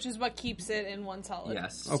together. Which is what keeps it in one solid.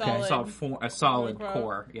 Yes. Okay. Solid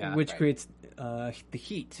core. Yeah. Which creates the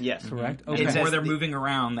heat. Yes. Correct. Okay. And the more they're moving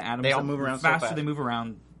around, the atoms they all move around the faster so fast. they move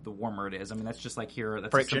around, the warmer it is. I mean, that's just like here.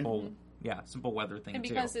 That's friction. A simple. Yeah, simple weather thing, and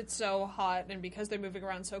because it's so hot, and because they're moving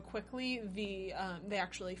around so quickly, they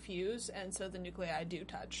actually fuse, and so the nuclei do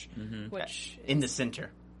touch, which in the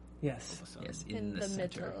center. Yes, in the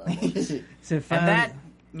center. And that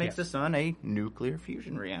makes the sun a nuclear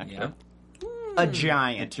fusion reactor. Yeah. A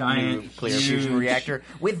giant nuclear fusion reactor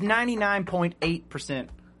with 99.8%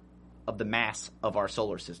 of the mass of our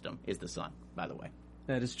solar system is the sun. By the way.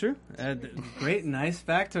 That is true. Great, nice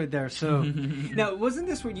factoid there. So, now, wasn't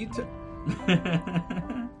this where you took...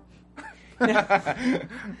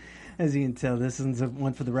 As you can tell, this is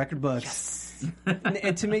one for the record books. Yes.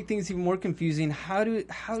 And to make things even more confusing, how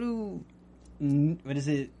do what is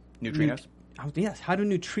it? Neutrinos? Yes. How do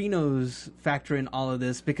neutrinos factor in all of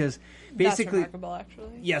this? Because basically... That's remarkable,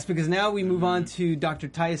 actually. Yes, because now we move on to Dr.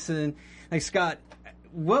 Tyson. Like, Scott...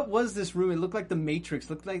 What was this room? It looked like the Matrix.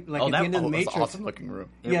 Looked like at the end of the Matrix. An awesome looking room.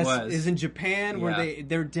 Yes, is in Japan where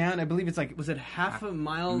they're down. I believe it's like, was it half a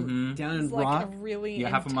mile down in it's rock? Like a really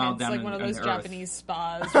intense, half a mile down like one of those Japanese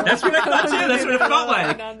spas. That's what I thought too. That's what it felt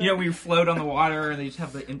like. You know, we float on the water and they just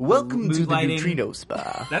have the welcome mood to the lighting. neutrino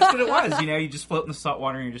spa. That's what it was. You know, you just float in the salt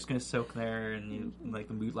water and you're just going to soak there and you like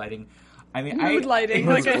the mood lighting. I mean, mood lighting.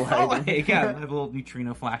 Like I have a little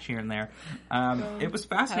neutrino flash here and there. It was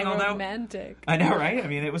fascinating, how although romantic. I know, right? I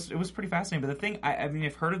mean, it was pretty fascinating. But the thing, I mean,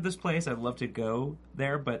 I've heard of this place. I'd love to go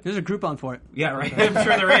there, but there's a Groupon for it. Yeah, right. I'm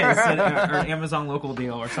sure there is, or an Amazon local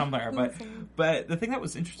deal or somewhere. But the thing that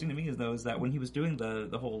was interesting to me is that when he was doing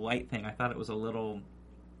the whole light thing, I thought it was a little.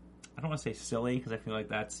 I don't want to say silly because I feel like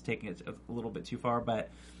that's taking it a little bit too far, but.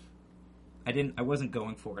 I wasn't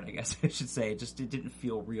going for it, I guess I should say. It didn't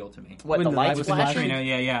feel real to me. What, the lights flashing?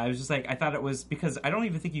 Yeah. I was just like, I thought it was, because I don't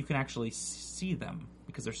even think you can actually see them,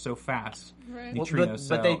 because they're so fast. Right.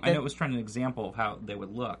 Neutrinos, I know it was trying an example of how they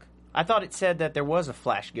would look. I thought it said that there was a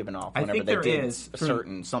flash given off whenever they did a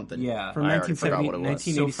certain something. Yeah. From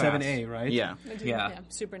 1987A, right? Yeah.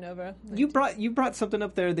 Supernova. You brought something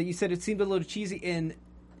up there that you said it seemed a little cheesy, and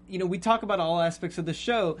you know, we talk about all aspects of the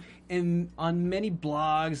show, and on many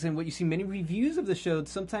blogs and what you see, many reviews of the show,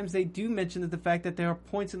 sometimes they do mention that the fact that there are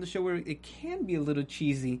points in the show where it can be a little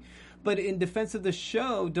cheesy. But in defense of the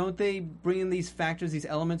show, don't they bring in these factors, these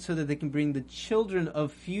elements, so that they can bring the children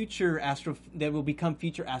of that will become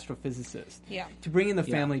future astrophysicists? Yeah. To bring in the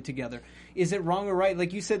family together. Is it wrong or right?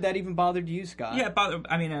 Like you said, that even bothered you, Scott? Yeah, it bothered.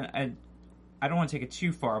 I mean, I don't want to take it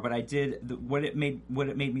too far, but I did what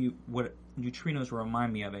neutrinos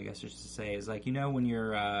remind me of, I guess I should say, is like, you know, when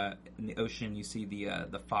you're in the ocean, you see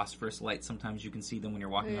the phosphorus light. Sometimes you can see them when you're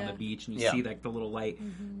walking on the beach, and you see like the little light.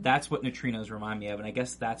 Mm-hmm. That's what neutrinos remind me of, and I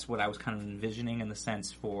guess that's what I was kind of envisioning in the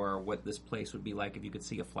sense for what this place would be like if you could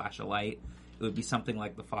see a flash of light. It would be something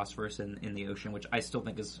like the phosphorus in the ocean, which I still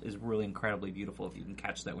think is really incredibly beautiful if you can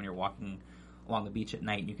catch that when you're walking along the beach at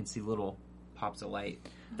night and you can see little pops of light.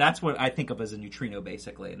 That's what I think of as a neutrino,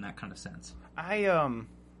 basically, in that kind of sense.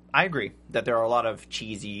 I agree that there are a lot of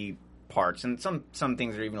cheesy parts, and some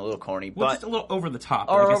things are even a little corny. Well, but just a little over the top.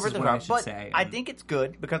 Or I guess over is the what I top. should But say. I think it's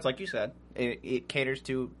good because, like you said, it caters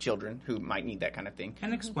to children who might need that kind of thing.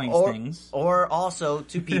 And explains or, things. Or also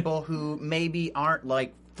to people who maybe aren't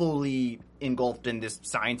like fully engulfed in this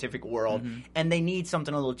scientific world, and they need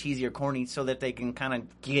something a little cheesy or corny so that they can kind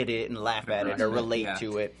of get it and laugh at it or relate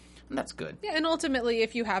to it. And that's good. Yeah, and ultimately,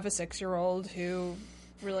 if you have a 6-year-old who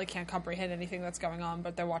really can't comprehend anything that's going on,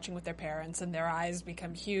 but they're watching with their parents and their eyes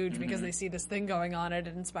become huge because they see this thing going on, it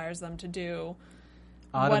inspires them to do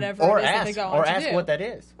whatever it is that they go on to do. Or ask what that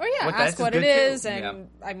is. Or ask what it is, and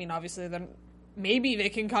I mean, obviously, then maybe they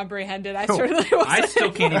can comprehend it. I certainly wasn't. I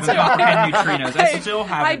still can't even comprehend neutrinos. I still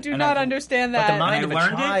haven't. I do not understand that. But the mind of a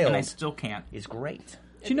child and I still can't. Is great.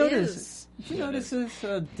 Did you notice this,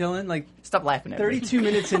 Dylan? Like, stop laughing at me. 32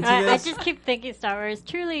 minutes into I this. just keep thinking Star Wars.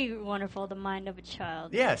 Truly wonderful, the mind of a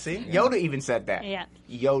child. Yeah, see? Yoda even said that. Yeah.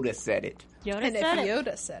 Yoda said it. And if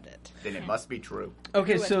Yoda said it, then it must be true.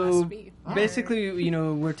 Okay, Ooh, it so must be. basically,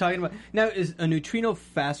 we're talking about... Now, is a neutrino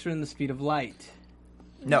faster than the speed of light?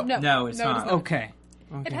 No. No, it's not. Okay.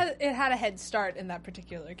 It had a head start in that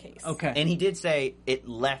particular case. Okay. And he did say it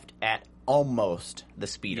left at almost the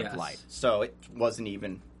speed of light. So it wasn't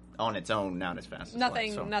even on its own not as fast as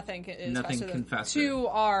Nothing light. So. Nothing is Nothing faster can than faster. to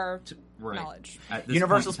our Right. knowledge. At this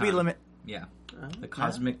Universal point in speed time. limit. Yeah. The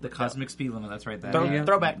cosmic speed limit. That's right. That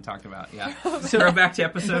Throwback. we talked about. Yeah. Throwback to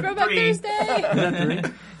episode Throwback 3. Thursday.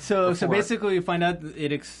 So basically, we find out it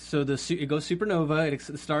goes supernova.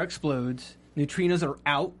 The star explodes. Neutrinos are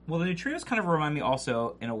out. Well, the neutrinos kind of remind me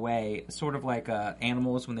also, in a way, sort of like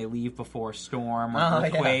animals when they leave before a storm or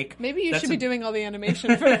earthquake. Maybe you should be doing all the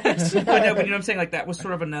animation for this. But no, but you know what I'm saying? Like, that was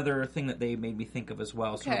sort of another thing that they made me think of as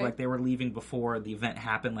well. Sort of like they were leaving before the event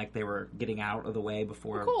happened, like they were getting out of the way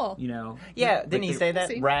before, Yeah, didn't he say that?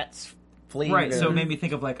 See? Rats fleeing. Right, so it made me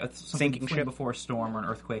think of like something sinking ship before a storm or an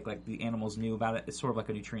earthquake, like the animals knew about it. It's sort of like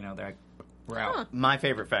a neutrino. They're like, we're out. My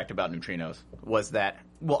favorite fact about neutrinos was that,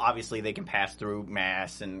 well, obviously they can pass through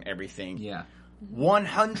mass and everything. Yeah.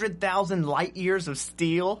 100,000 light years of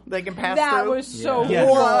steel they can pass through. That was so What?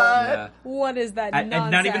 Yeah. What is that nonsense?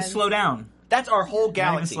 And not even slow down. That's our whole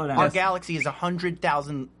galaxy. slow down. Our Yes. galaxy is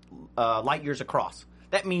 100,000 light years across.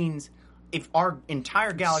 That means if our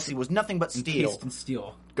entire galaxy was nothing but steel, Encased in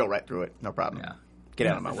steel. go right through it. No problem. Yeah. Get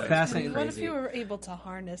out of my way. Fascinating. What if you were able to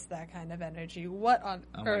harness that kind of energy? What on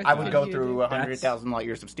earth? I would go you through do? 100,000 light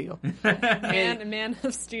years of steel. Man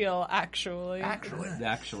of Steel, actually.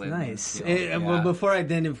 Actually. Nice. Yeah. Well, before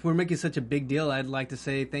if we're making such a big deal, I'd like to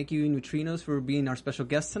say thank you, Neutrinos, for being our special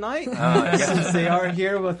guest tonight. Since they are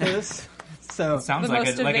here with us. So It sounds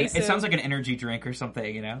it sounds like an energy drink or something,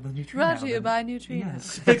 you know? The neutrino. Brought to you by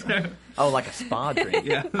Neutrinos. Oh, like a spa drink.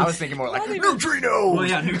 Yeah. I was thinking more like Not even- neutrino. Well,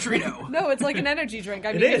 yeah, neutrino. No, it's like an energy drink.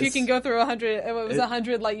 I mean, It if you is. can go through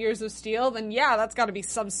 100 light years of steel, then yeah, that's got to be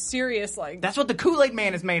some serious like. That's what the Kool-Aid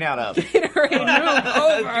Man is made out of. Gatorade move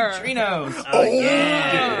over. Neutrinos. Oh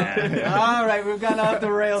yeah. all right, we've gone off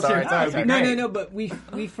the rails Sorry, here. sorry, No, great. but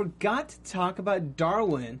we forgot to talk about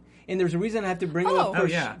Darwin, and there's a reason I have to bring him up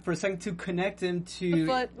for a second to connect him to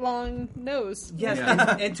Foot-long nose. yes,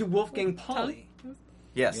 and to Wolfgang Pauli.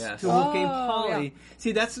 Yes. To Wolfgang Oh, Pauli. yeah.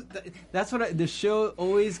 See, that's what the show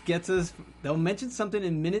always gets us. They'll mention something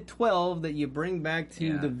in minute 12 that you bring back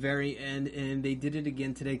to the very end, and they did it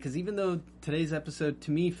again today. Because even though today's episode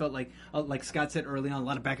to me felt like Scott said early on, a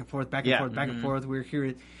lot of back and forth, back and forth. We're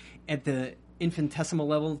here at the infinitesimal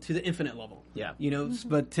level to the infinite level. Yeah.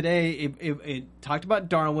 But today it talked about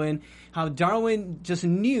Darwin, how Darwin just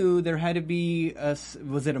knew there had to be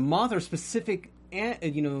was it a moth or specific?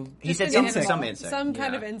 He said some insect. Some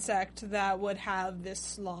kind of insect that would have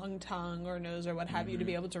this long tongue or nose or what have you to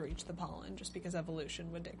be able to reach the pollen, just because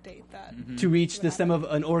evolution would dictate that. To reach the stem of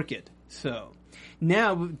an orchid. So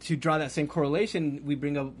now, to draw that same correlation, we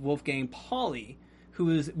bring up Wolfgang Pauli,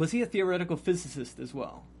 who was he a theoretical physicist as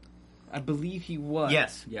well? I believe he was.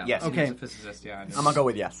 Yes. Yeah. Yes. He Okay. was a physicist, yeah. I'm gonna go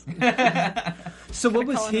with yes. So what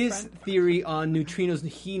was calling a his friend. theory on neutrinos?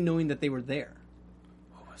 He knowing that they were there.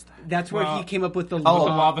 What was that? That's where he came up with the The law.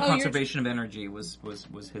 law of the you're conservation of energy was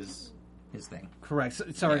his thing. Correct. So,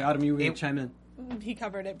 sorry, Autumn, you were going to chime in. He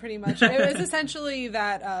covered it pretty much. It was essentially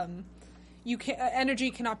that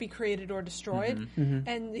energy cannot be created or destroyed,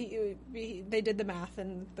 and they did the math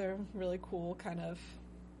in their really cool kind of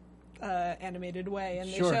animated way, and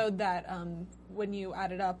they showed that when you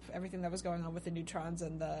added up everything that was going on with the neutrons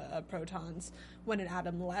and the protons, when an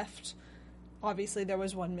atom left, obviously there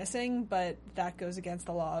was one missing, but that goes against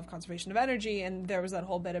the law of conservation of energy, and there was that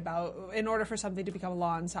whole bit about in order for something to become a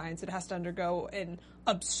law in science, it has to undergo an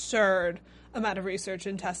absurd amount of research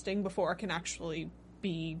and testing before it can actually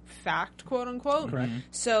be fact, quote unquote. Correct.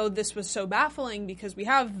 So this was so baffling because we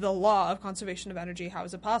have the law of conservation of energy. How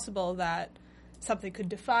is it possible that something could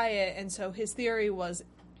defy it? And so his theory was,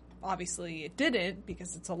 obviously it didn't,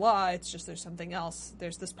 because it's a law. It's just there's something else.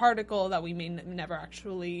 There's this particle that we may never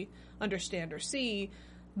actually understand or see,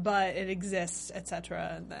 but it exists,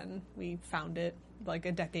 etc. And then we found it like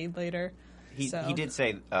a decade later. He did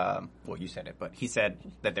say, well, you said it, but he said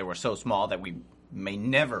that they were so small that we may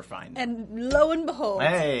never find them. And lo and behold,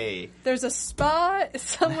 there's a spot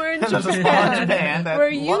somewhere in Japan, that where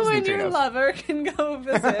you and neutrinos. your lover can go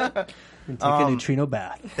visit. And take a neutrino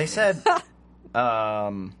bath. They said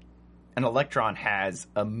an electron has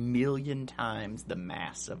 1,000,000 times the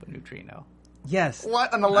mass of a neutrino. Yes.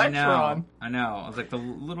 What? An electron? I know. It's like the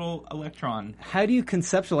little electron. How do you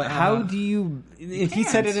conceptualize? How do you... If he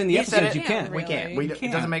said it in the episode, you can't. We can't.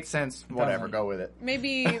 It doesn't make sense. Whatever. Go with it.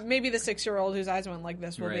 Maybe the 6-year-old whose eyes went like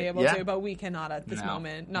this will be able to, but we cannot at this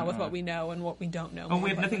moment. Not with what we know and what we don't know. Oh,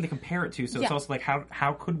 we have nothing to compare it to, so it's also like,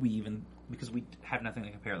 how could we even... Because we have nothing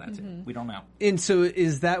to compare that to. We don't know. And so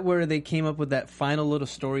is that where they came up with that final little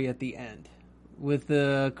story at the end? With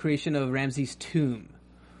the creation of Ramses' tomb?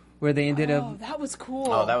 Where they ended up... that was cool.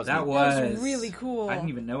 Oh, that was really cool. I didn't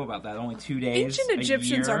even know about that. Only 2 days. Ancient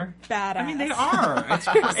Egyptians are badass. I mean, they are.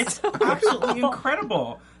 It's absolutely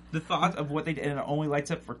incredible. The thought of what they did, and it only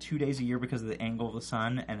lights up for 2 days a year because of the angle of the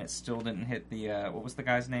sun, and it still didn't hit the... what was the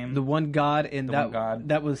guy's name? The one god, and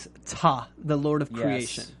that was Ptah, the Lord of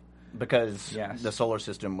Creation. Because the solar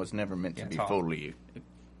system was never meant to be Ptah. fully...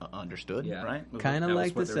 understood, right? Kind of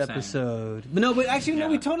like this episode. But no,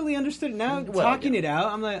 we totally understood it. Now, talking it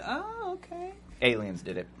out, I'm like, oh, okay. Aliens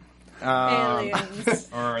did it. Aliens.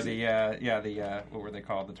 Or the what were they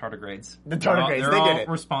called? The tardigrades. The tardigrades, They're they all did it.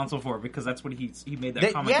 responsible for it because that's what he made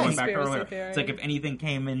that comment going back earlier. Theory. It's like if anything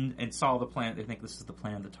came in and saw the planet, they think this is the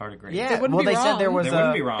planet of the tardigrades. Yeah, they said there was they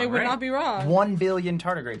wouldn't be wrong. They would not be wrong. 1 billion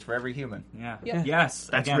tardigrades for every human. Yeah. Yep. Yes.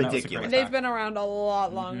 That's Again, ridiculous. And they've been around a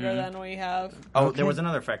lot longer than we have. Oh, there was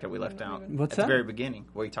another fact that we left out. What's at that? the very beginning,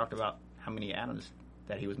 where he talked about how many atoms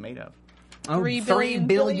that he was made of. 3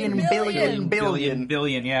 billion,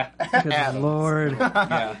 yeah. Good Lord.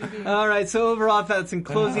 Yeah. All right, so overall thoughts in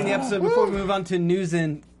closing the episode before we move on to news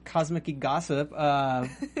and cosmic gossip.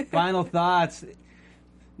 Final thoughts.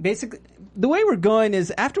 Basically, the way we're going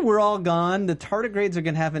is after we're all gone, the tardigrades are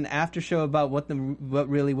going to have an after show about what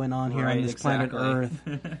really went on here on this planet Earth.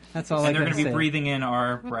 That's all I can say. And they're going to be breathing in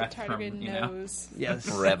our breath the from, knows. Yes.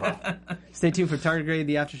 Forever. Stay tuned for Tardigrade,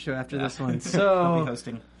 the after show after this one. I'll be So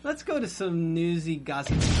hosting. let's go to some newsy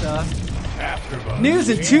gossip stuff. News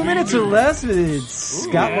in 2 minutes or less with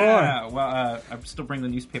Scott Moore. Yeah, well, I still bring the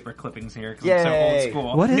newspaper clippings here because I'm so old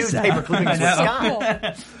school. What is Newspaper that? clippings with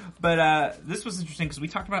Scott. But this was interesting because we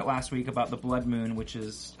talked about last week about the blood moon, which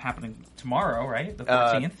is happening tomorrow, right? The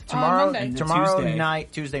 13th? Tomorrow Tuesday.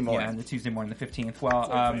 night, Tuesday morning. Yeah, and the Tuesday morning, the 15th.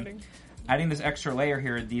 Well, adding this extra layer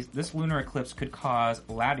here, this lunar eclipse could cause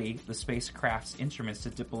LADEE, the spacecraft's instruments, to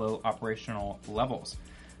dip below operational levels.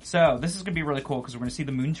 So this is going to be really cool because we're going to see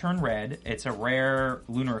the moon turn red. It's a rare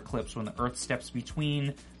lunar eclipse when the Earth steps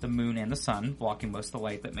between the moon and the sun, blocking most of the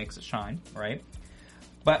light that makes it shine, right?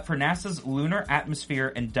 But for NASA's Lunar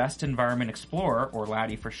Atmosphere and Dust Environment Explorer, or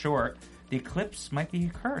LADEE for short, the eclipse might be a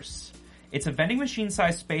curse. It's a vending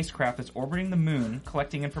machine-sized spacecraft that's orbiting the moon,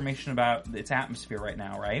 collecting information about its atmosphere right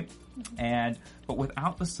now, right? But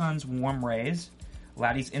without the sun's warm rays,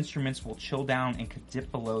 LADEE's instruments will chill down and could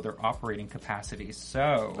dip below their operating capacities.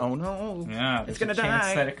 So, oh no, yeah, it's there's gonna a chance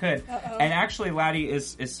die. that it could. And actually, LADEE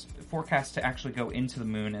is forecast to actually go into the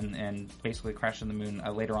moon and basically crash in the moon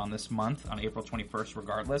later on this month, on April 21st,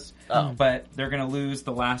 regardless. But they're going to lose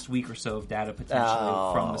the last week or so of data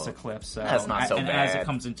potentially from this eclipse. So, that's not so and bad. as it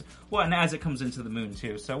comes into the moon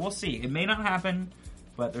too. So we'll see. It may not happen,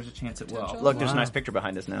 but there's a chance it will. Look, there's a nice picture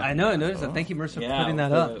behind us now. I know, I noticed that. Thank you, Mercer, for putting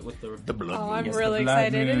that up. With the blood moon. Oh, I'm Yes, really the blood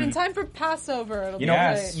excited. moon. And in time for Passover, it'll be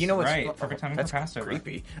Yes, great. You know what's right. Perfect time for Passover.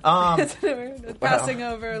 Creepy. Passing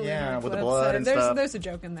over. Yeah, with the that's blood and stuff. There's a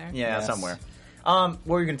joke in there. Yeah, Yes. somewhere. What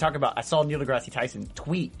were we going to talk about? I saw Neil deGrasse Tyson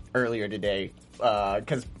tweet earlier today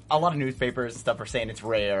because a lot of newspapers and stuff are saying it's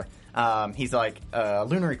rare. He's like,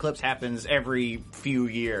 lunar eclipse happens every few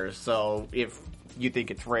years, so if you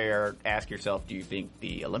think it's rare, ask yourself, do you think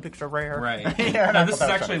the Olympics are rare? Right. Yeah, no, this is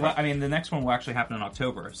actually, the next one will actually happen in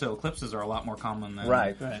October, so eclipses are a lot more common than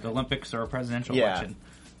the Olympics or a presidential election.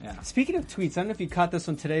 Yeah. Speaking of tweets, I don't know if you caught this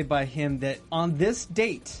one today by him, that on this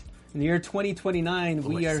date, in the year 2029,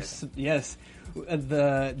 we are, yes,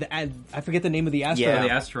 I forget the name of the asteroid. Yeah,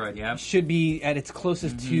 the asteroid, yeah. Should be at its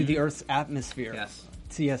closest to the Earth's atmosphere. Yes.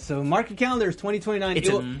 So, yeah, so mark your calendars,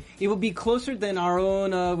 2029. It will be closer than our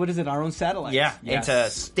own, our own satellite. Yeah, it's a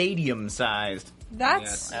stadium-sized.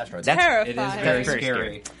 That's asteroid. terrifying. It is very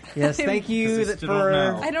scary. Yes, thank you for...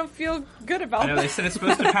 I don't feel good about that. They said it's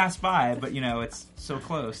supposed to pass by, but, it's so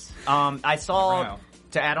close. I saw,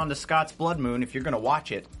 to add on to Scott's Blood Moon, if you're going to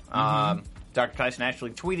watch it, Dr. Tyson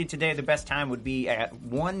actually tweeted today the best time would be at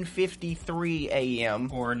 1:53 a.m.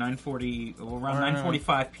 Or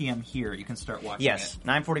 9:45 p.m. here. You can start watching it.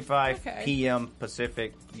 9:45 p.m.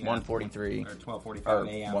 Pacific, 1:43. Or 12:45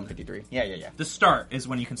 a.m. 1:53. Yeah. The start is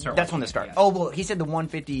when you can start That's watching when the start. it, Oh, well, he said the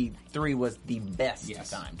 1:53 was the best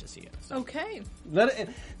time to see it. So. Okay.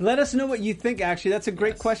 Let us know what you think, actually. That's a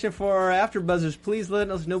great question for our AfterBuzzers. Please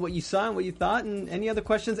let us know what you saw and what you thought and any other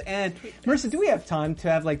questions. And, Marissa, do we have time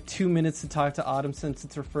to have 2 minutes to talk to Autumn since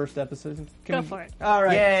it's her first episode? Go for it. All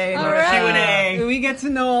right. Yay. All right. Q&A. We get to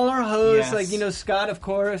know all our hosts. Yes. Scott, of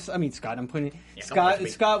course. I mean, Scott, I'm putting...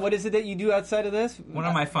 Scott, what is it that you do outside of this? One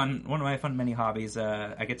of my fun many hobbies.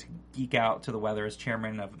 I get to geek out to the weather as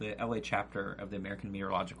chairman of the LA chapter of the American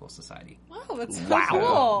Meteorological Society. Wow, that's so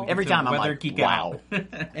cool. Every time I'm like, geek wow.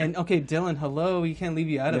 And okay, Dylan, hello. We can't leave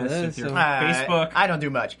you out of this. So. Facebook. I don't do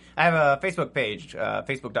much. I have a Facebook page,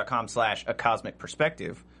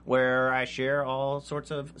 facebook.com/acosmicperspective, where I share all sorts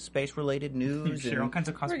of space-related news. Share all kinds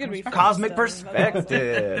of cosmic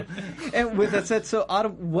perspective. And with that said, so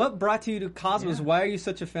Autumn, what brought you to Cosmos? Why are you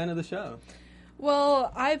such a fan of the show?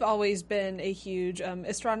 Well, I've always been a huge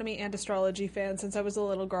astronomy and astrology fan since I was a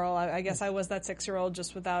little girl. I guess I was that 6-year-old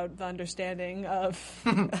just without the understanding of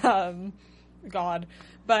God.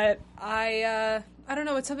 But I don't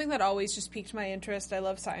know. It's something that always just piqued my interest. I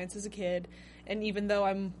loved science as a kid. And even though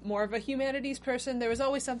I'm more of a humanities person, there was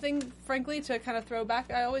always something, frankly, to kind of throw back.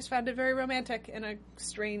 I always found it very romantic in a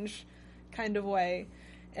strange kind of way.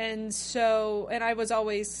 And I was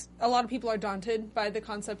always, a lot of people are daunted by the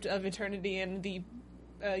concept of eternity and the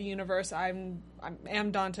universe. I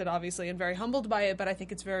am daunted, obviously, and very humbled by it, but I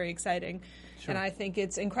think it's very exciting. Sure. And I think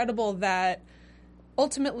it's incredible that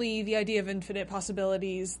ultimately the idea of infinite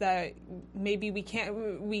possibilities that maybe we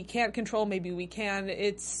can't control, maybe we can,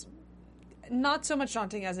 it's not so much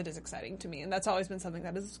daunting as it is exciting to me, and that's always been something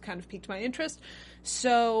that has kind of piqued my interest.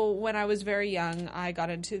 So when I was very young, I got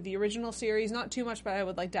into the original series, not too much, but I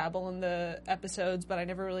would dabble in the episodes, but I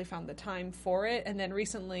never really found the time for it. And then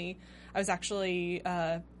recently, I was actually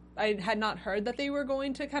I had not heard that they were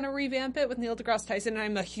going to kind of revamp it with Neil deGrasse Tyson, and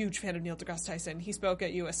I'm a huge fan of Neil deGrasse Tyson. He spoke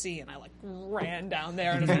at USC, and I ran down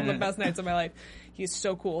there, and it was one of the best nights of my life. He's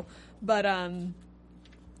so cool. But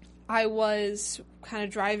I was kind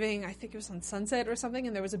of driving, I think it was on Sunset or something,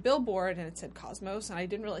 and there was a billboard, and it said Cosmos, and I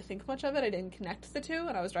didn't really think much of it. I didn't connect the two,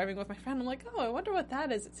 and I was driving with my friend. I'm like, oh, I wonder what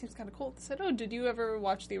that is. It seems kind of cool. They said, oh, did you ever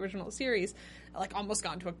watch the original series? I almost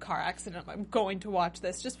got into a car accident. I'm going to watch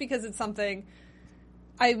this, just because it's something...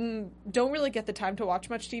 I don't really get the time to watch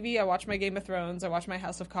much TV. I watch my Game of Thrones. I watch my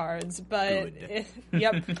House of Cards. But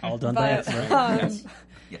all done by us, right?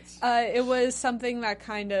 Yes. It was something that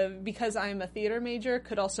kind of, because I'm a theater major,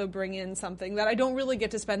 could also bring in something that I don't really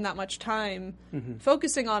get to spend that much time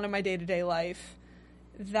focusing on in my day-to-day life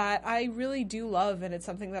that I really do love, and it's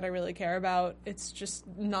something that I really care about. It's just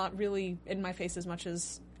not really in my face as much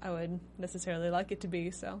as I would necessarily like it to be.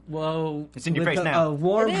 So, well, it's in your face now. A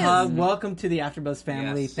warm hug. Welcome to the AfterBuzz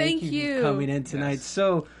family. Yes. Thank you for coming in tonight. Yes.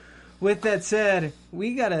 So, with that said,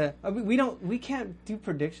 we can't do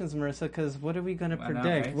predictions, Marissa, because what are we going to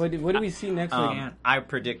predict? Right? What do we see next week? I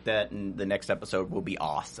predict that the next episode will be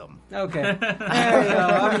awesome. Okay. There you go.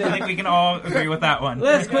 I think we can all agree with that one.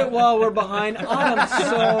 Let's quit while we're behind. Autumn,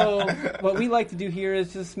 so what we like to do here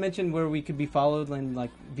is just mention where we could be followed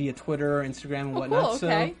via Twitter or Instagram and whatnot. Cool,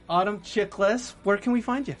 okay. So, Autumn Chickless, where can we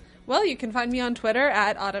find you? Well, you can find me on Twitter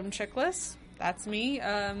at Autumn Chickless. That's me.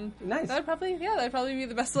 Nice. That'd probably be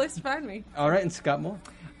the best place to find me. All right, and Scott Moore.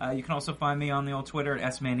 You can also find me on the old Twitter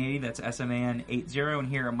at SMan80. That's SMAN80, and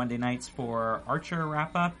here on Monday nights for Archer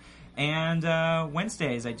wrap up. And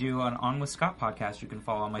Wednesdays I do an On with Scott podcast. You can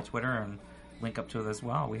follow on my Twitter and link up to it as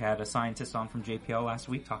well. We had a scientist on from JPL last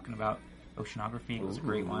week talking about oceanography. It was a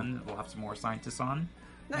great one. We'll have some more scientists on.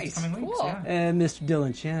 Nice. Coming weeks, yeah. And Mr.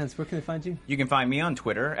 Dylan Chance, where can they find you? You can find me on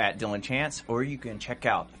Twitter at Dylan Chance, or you can check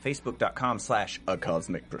out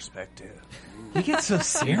facebook.com/acosmicperspective. You get so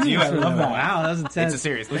serious. I love that. Wow, that was intense. It's a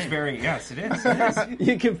serious thing. Yes, it is.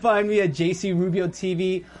 You can find me at JC Rubio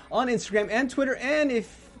TV on Instagram and Twitter. And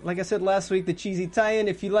if, like I said last week, the cheesy tie-in,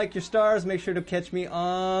 if you like your stars, make sure to catch me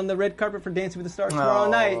on the red carpet for Dancing with the Stars tomorrow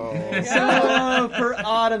night. So for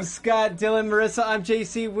Autumn, Scott, Dylan, Marissa, I'm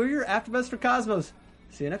JC. We're your AfterBuzz for Cosmos.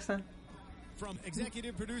 See you next time. From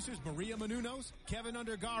executive producers Maria Menounos, Kevin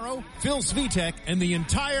Undergaro, Phil Svitek, and the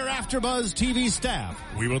entire AfterBuzz TV staff,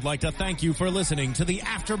 we would like to thank you for listening to the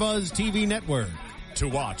AfterBuzz TV network. To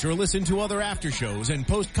watch or listen to other after shows and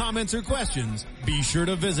post comments or questions, be sure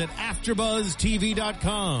to visit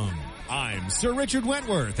AfterBuzzTV.com. I'm Sir Richard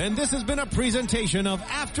Wentworth, and this has been a presentation of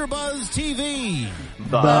AfterBuzz TV.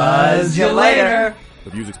 Buzz you later.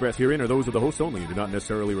 The views expressed herein are those of the hosts only and do not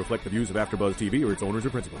necessarily reflect the views of AfterBuzz TV or its owners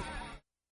or principals.